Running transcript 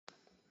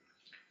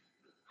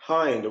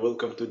Hi and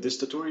welcome to this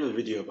tutorial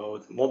video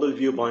about model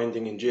view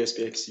binding in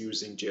Jspx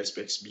using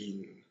Jspx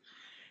Bean.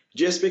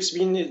 Jspx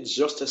Bean is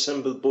just a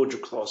simple Pojo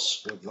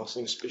class with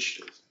nothing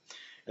special,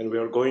 and we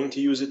are going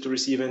to use it to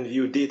receive and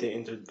view data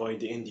entered by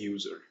the end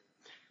user.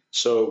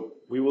 So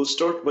we will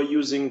start by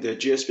using the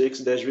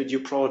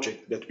Jspx-video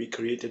project that we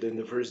created in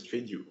the first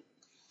video.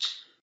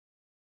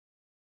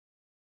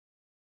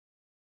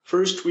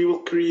 First, we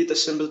will create a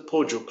simple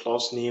Pojo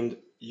class named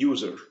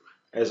user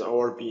as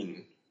our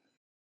bean.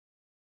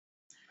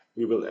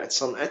 We will add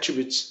some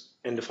attributes,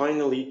 and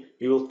finally,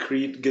 we will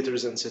create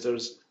getters and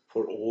setters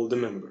for all the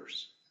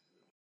members.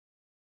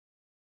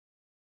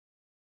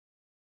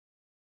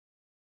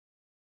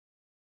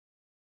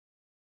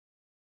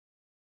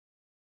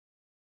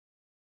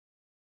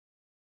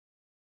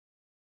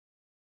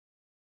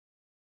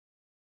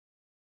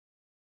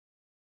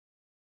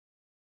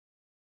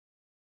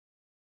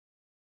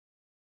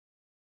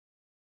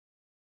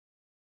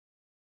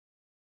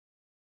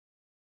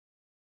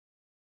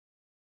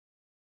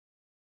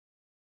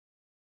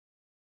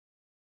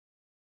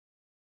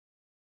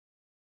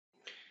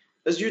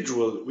 As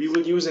usual, we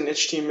will use an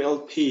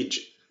HTML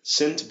page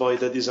sent by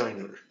the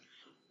designer,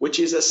 which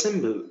is a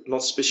symbol,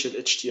 not special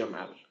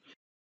HTML.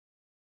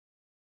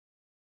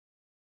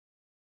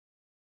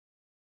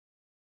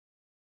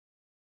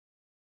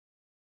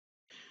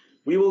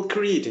 We will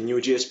create a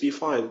new JSP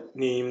file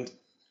named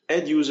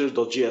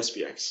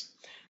adduser.jspx.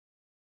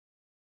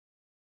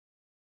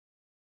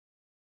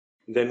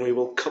 Then we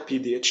will copy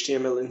the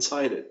HTML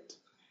inside it.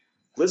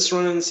 Let's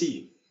run and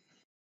see.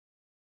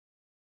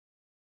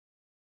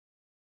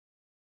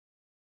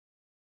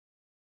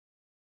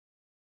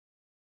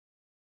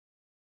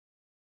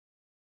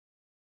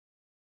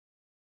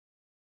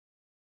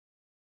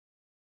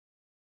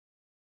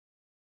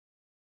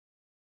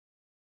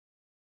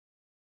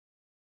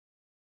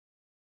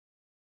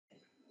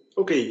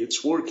 Okay,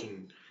 it's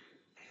working.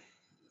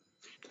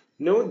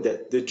 Note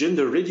that the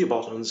gender ready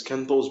buttons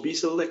can both be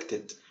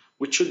selected,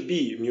 which should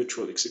be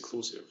mutually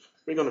exclusive.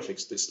 We're gonna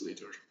fix this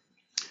later.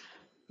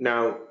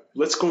 Now,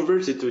 let's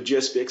convert it to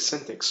JSPX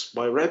syntax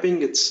by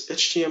wrapping its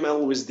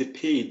HTML with the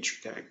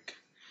page tag.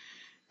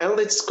 And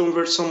let's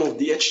convert some of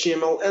the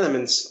HTML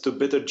elements to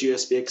better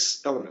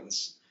JSPX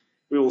elements.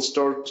 We will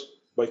start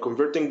by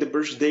converting the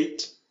birth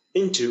date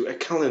into a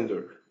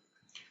calendar.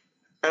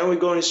 And we're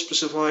going to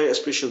specify a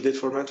special date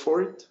format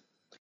for it.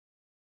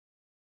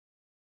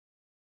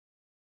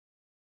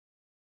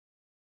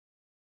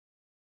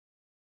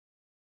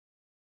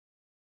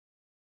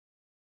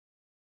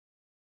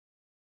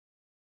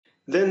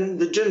 Then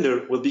the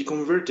gender will be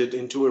converted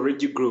into a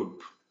ready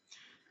group.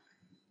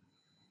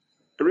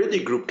 A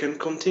ready group can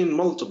contain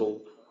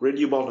multiple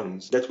ready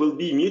buttons that will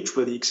be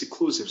mutually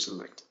exclusive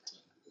selected.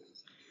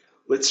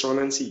 Let's run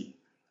and see.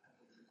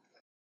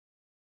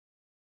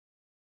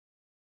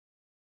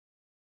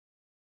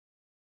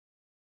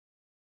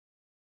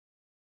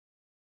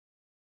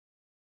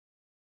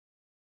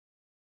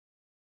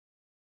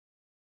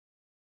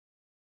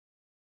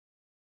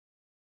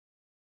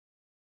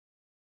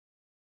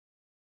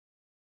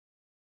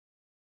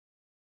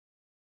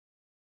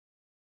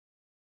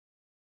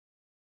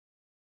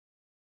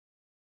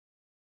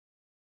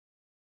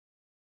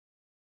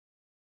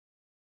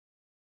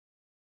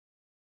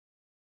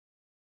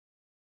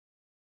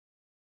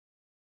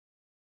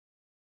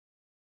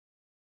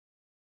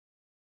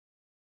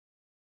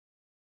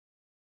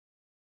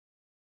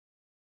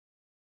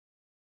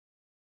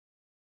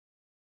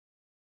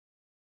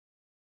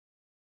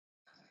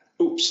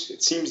 Oops,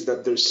 it seems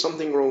that there's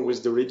something wrong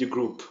with the ready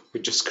group we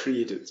just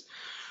created.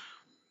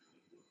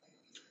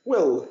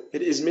 Well,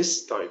 it is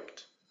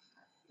mistyped.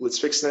 Let's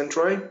fix it and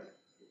try.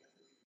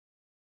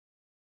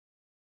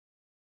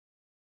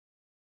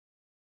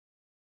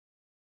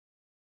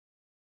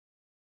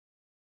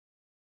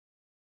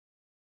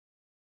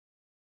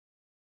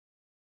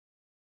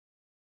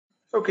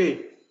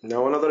 Okay,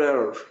 now another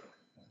error.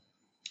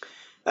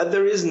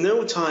 There is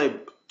no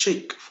type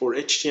check for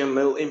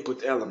HTML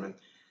input element,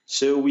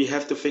 so we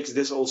have to fix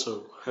this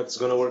also. How it's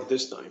gonna work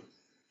this time.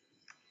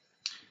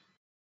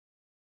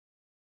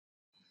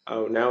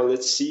 Oh, now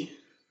let's see.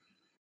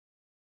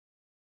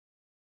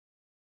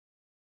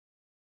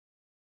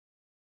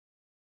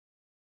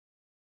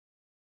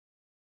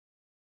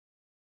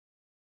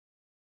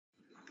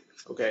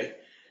 Okay,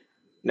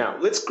 now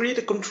let's create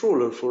a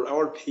controller for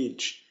our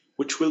page,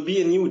 which will be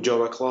a new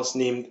Java class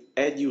named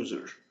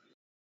adduser.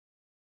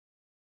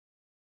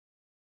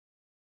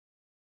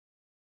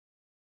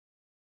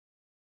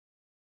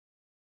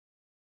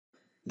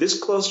 This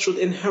class should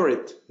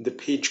inherit the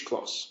page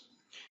class.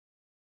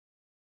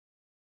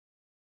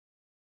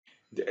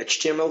 The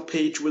HTML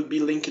page will be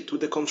linked to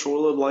the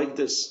controller like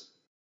this.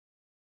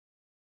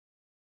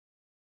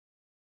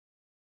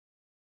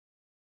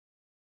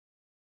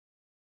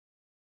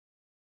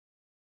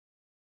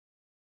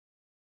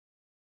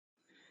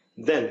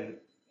 Then,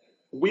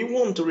 we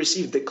want to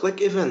receive the click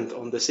event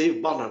on the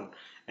save button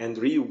and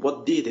read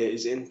what data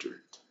is entered.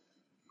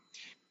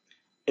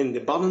 In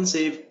the button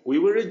save, we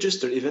will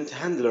register event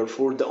handler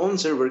for the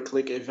on-server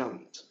click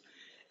event.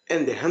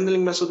 and the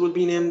handling method will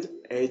be named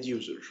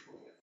addUser.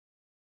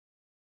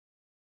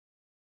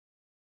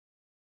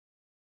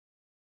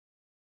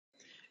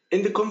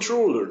 In the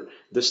controller,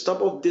 the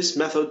stub of this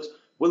method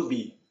will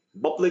be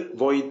public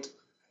void,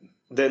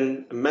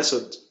 then a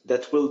method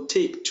that will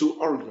take two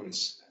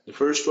arguments. The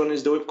first one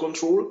is the web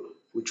controller,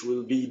 which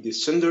will be the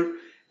sender,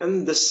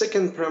 and the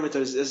second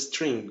parameter is a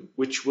string,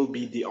 which will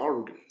be the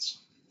arguments.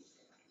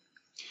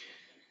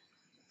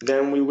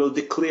 Then we will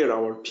declare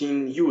our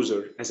pin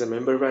user as a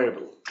member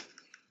variable.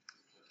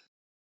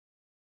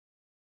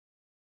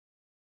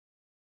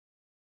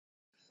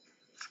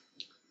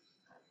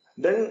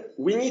 Then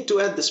we need to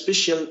add the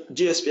special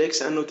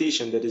Jspx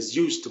annotation that is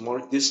used to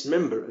mark this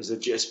member as a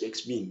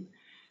Jspx bean.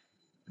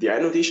 The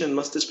annotation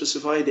must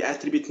specify the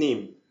attribute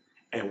name,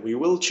 and we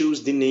will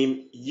choose the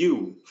name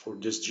U for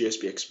this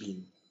Jspx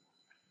bean.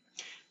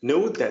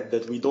 Note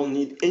that we don't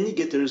need any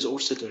getters or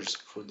setters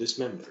for this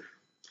member.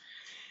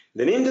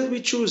 The name that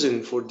we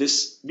chosen for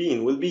this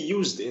bean will be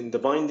used in the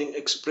binding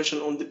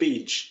expression on the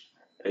page,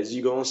 as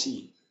you're gonna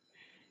see.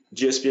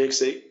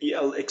 Jspx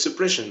EL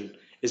expression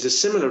is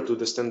similar to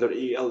the standard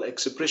EL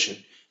expression,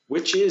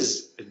 which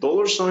is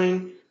a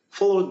 $sign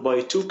followed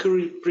by two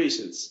curly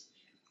braces.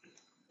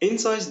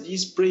 Inside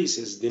these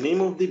braces, the name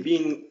of the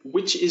bean,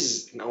 which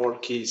is in our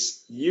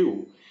case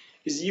U,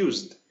 is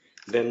used,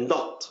 then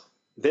dot,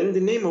 then the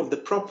name of the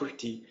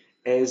property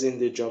as in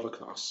the Java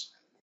class.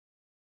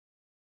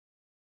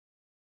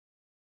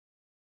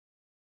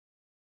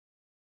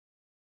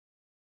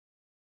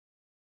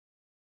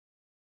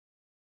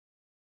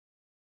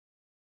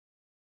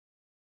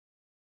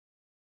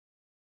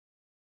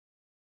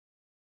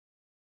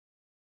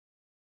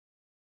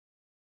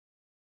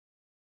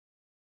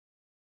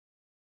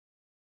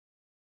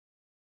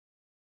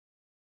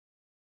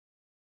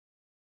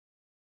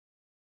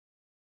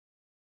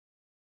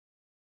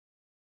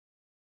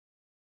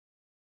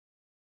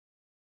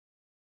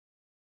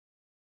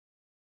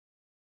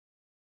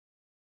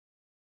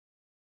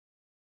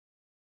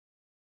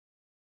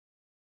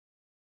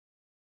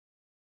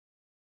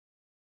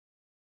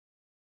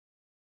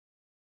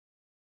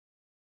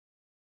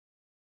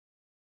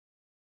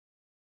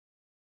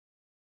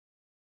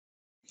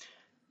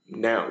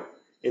 Now,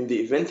 in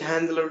the event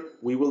handler,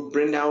 we will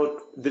print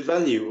out the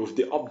value of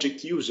the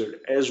object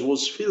user as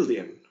was filled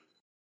in.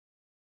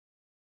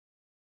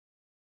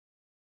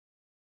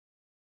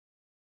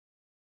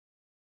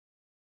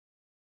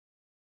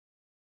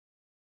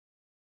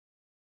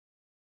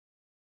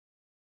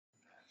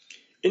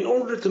 In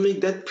order to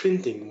make that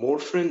printing more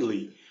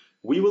friendly,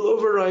 we will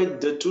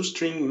override the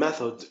toString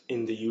method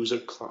in the user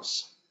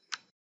class.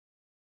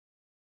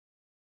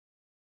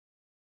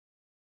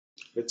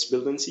 Let's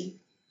build and see.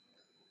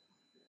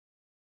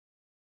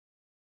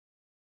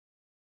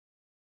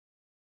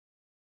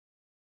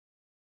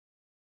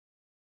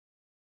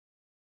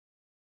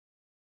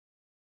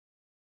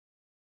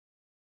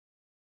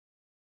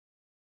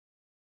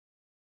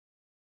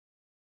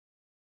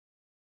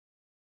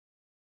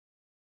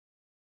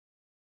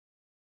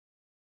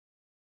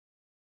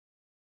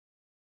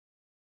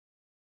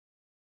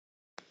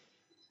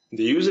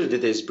 The user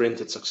data is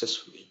printed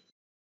successfully.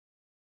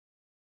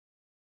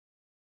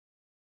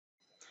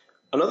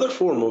 Another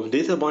form of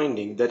data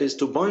binding that is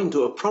to bind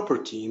to a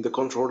property in the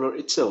controller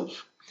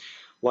itself,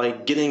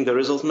 like getting the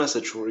result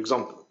message, for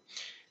example.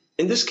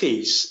 In this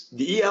case,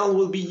 the EL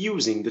will be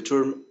using the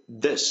term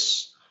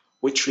this,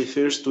 which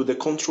refers to the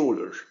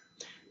controller.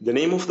 The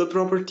name of the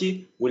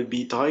property will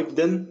be typed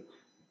in.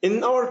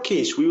 In our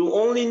case, we will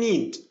only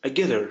need a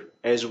getter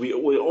as we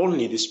will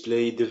only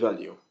display the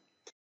value.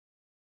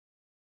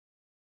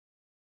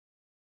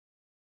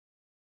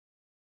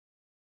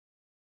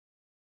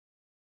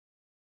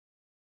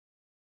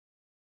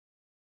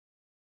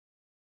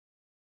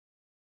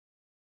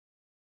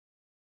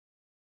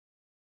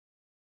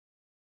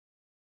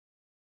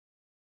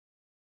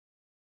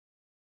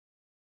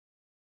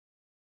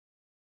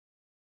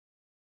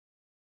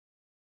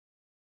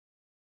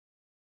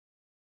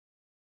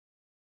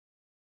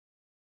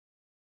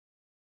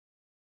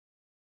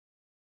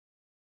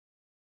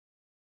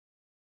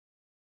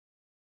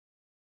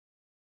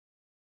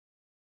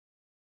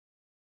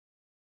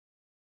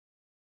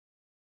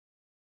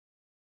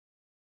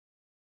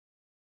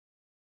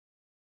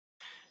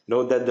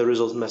 Note that the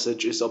result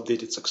message is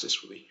updated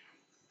successfully.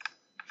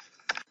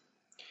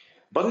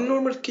 But in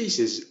normal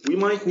cases, we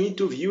might need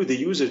to view the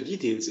user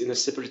details in a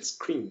separate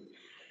screen.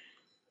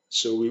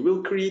 So we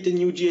will create a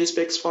new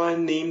Jspx file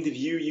named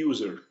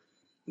viewUser.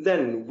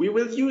 Then we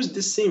will use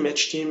the same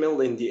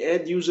HTML in the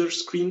addUser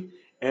screen,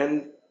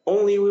 and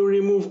only will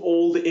remove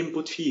all the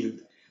input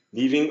field,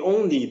 leaving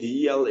only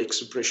the EL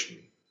expression.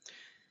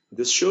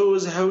 This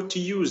shows how to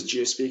use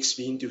Jspx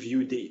bean to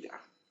view data.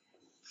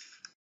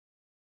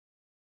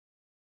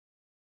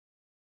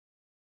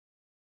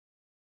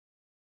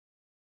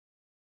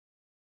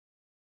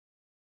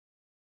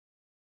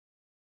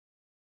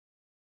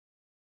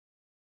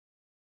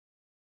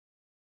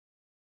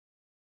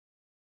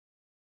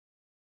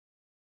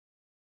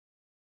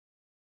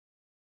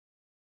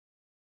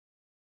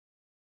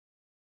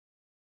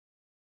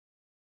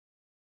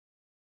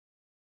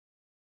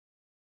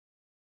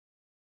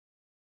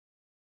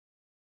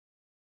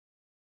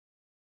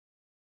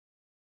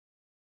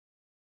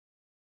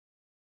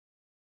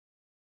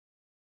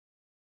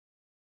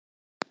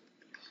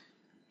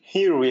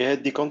 Here we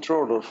had the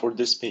controller for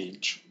this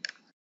page.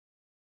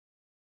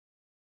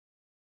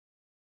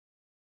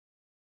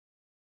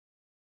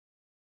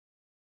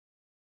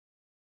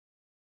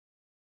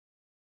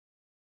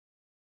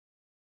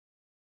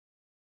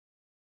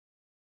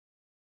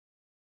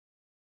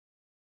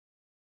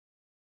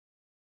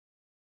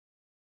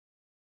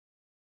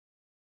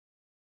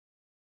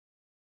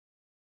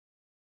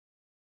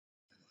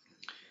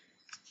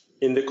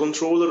 In the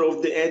controller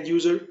of the add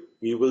user,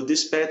 we will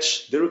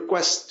dispatch the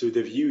request to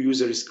the view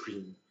user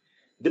screen.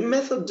 The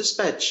method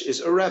dispatch is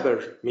a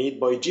wrapper made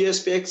by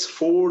Jspx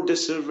for the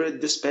server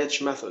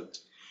dispatch method,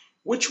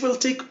 which will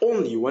take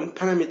only one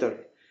parameter.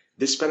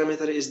 This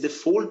parameter is the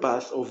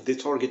fallpath of the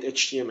target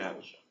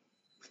HTML.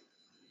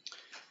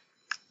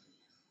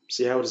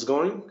 See how it's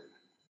going?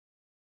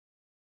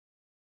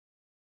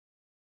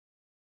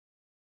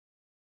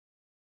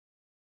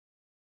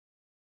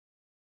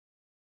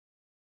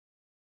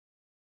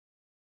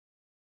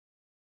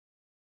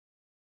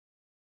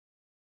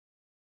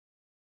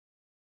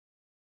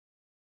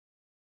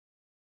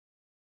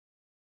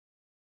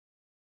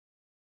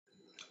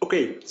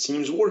 Okay,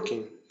 seems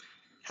working.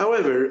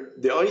 However,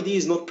 the ID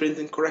is not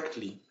printing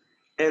correctly,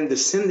 and the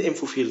send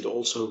info field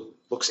also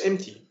looks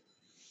empty.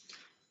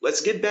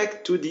 Let's get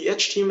back to the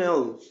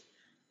HTML.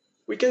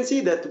 We can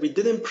see that we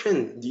didn't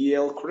print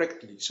DL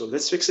correctly, so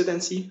let's fix it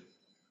and see.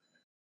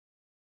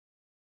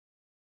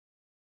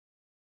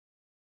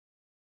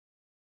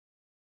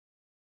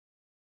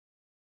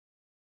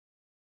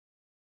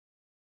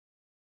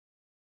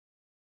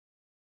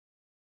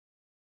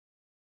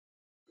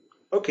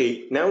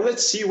 Okay, now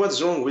let's see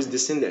what's wrong with the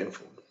send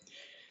info.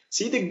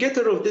 See, the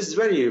getter of this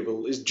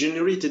variable is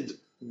generated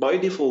by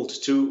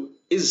default to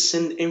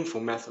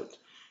isSendInfo method,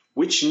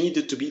 which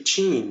needed to be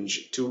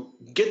changed to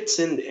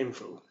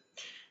getSendInfo.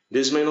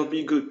 This may not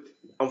be good.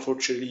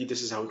 Unfortunately,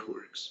 this is how it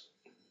works.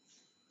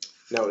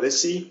 Now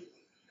let's see.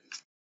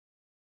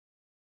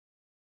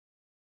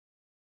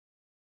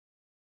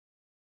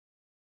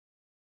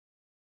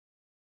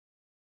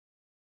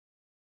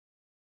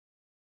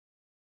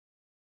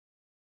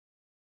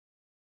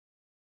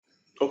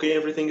 Okay,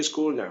 everything is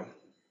cool now.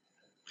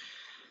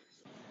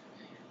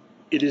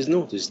 It is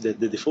noticed that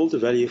the default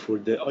value for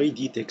the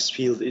ID text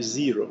field is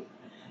 0.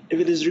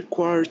 If it is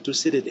required to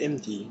set it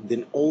empty,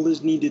 then all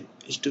is needed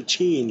is to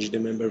change the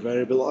member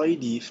variable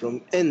ID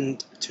from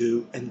int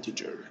to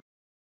integer.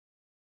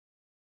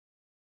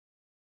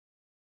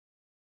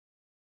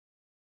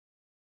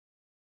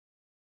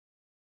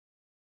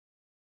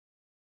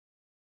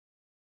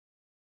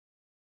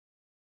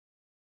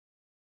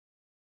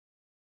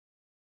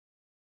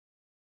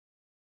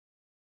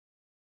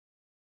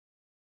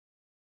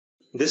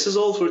 This is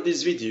all for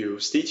this video.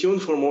 Stay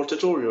tuned for more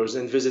tutorials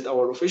and visit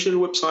our official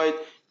website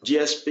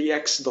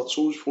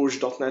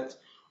jspx.sourceforge.net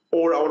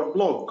or our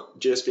blog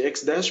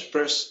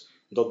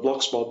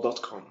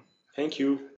jspx-press.blogspot.com. Thank you.